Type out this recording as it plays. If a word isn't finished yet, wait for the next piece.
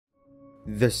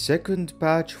The second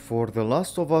patch for The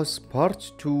Last of Us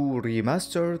Part 2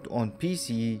 Remastered on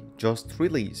PC just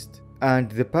released,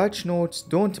 and the patch notes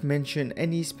don't mention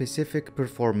any specific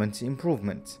performance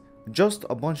improvements, just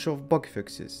a bunch of bug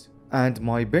fixes. And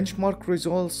my benchmark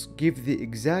results give the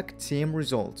exact same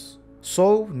results,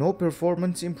 so no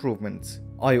performance improvements.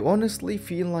 I honestly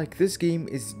feel like this game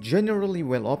is generally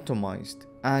well optimized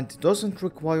and doesn't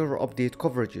require update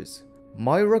coverages.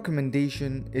 My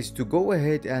recommendation is to go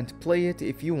ahead and play it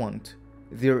if you want.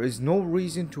 There is no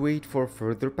reason to wait for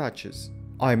further patches.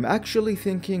 I'm actually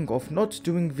thinking of not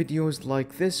doing videos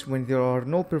like this when there are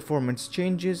no performance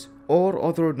changes or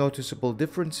other noticeable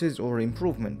differences or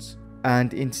improvements,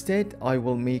 and instead I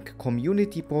will make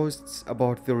community posts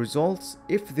about the results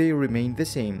if they remain the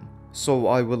same. So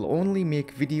I will only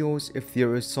make videos if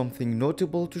there is something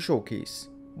notable to showcase.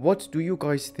 What do you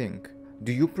guys think?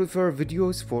 Do you prefer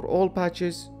videos for all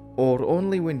patches or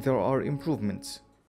only when there are improvements?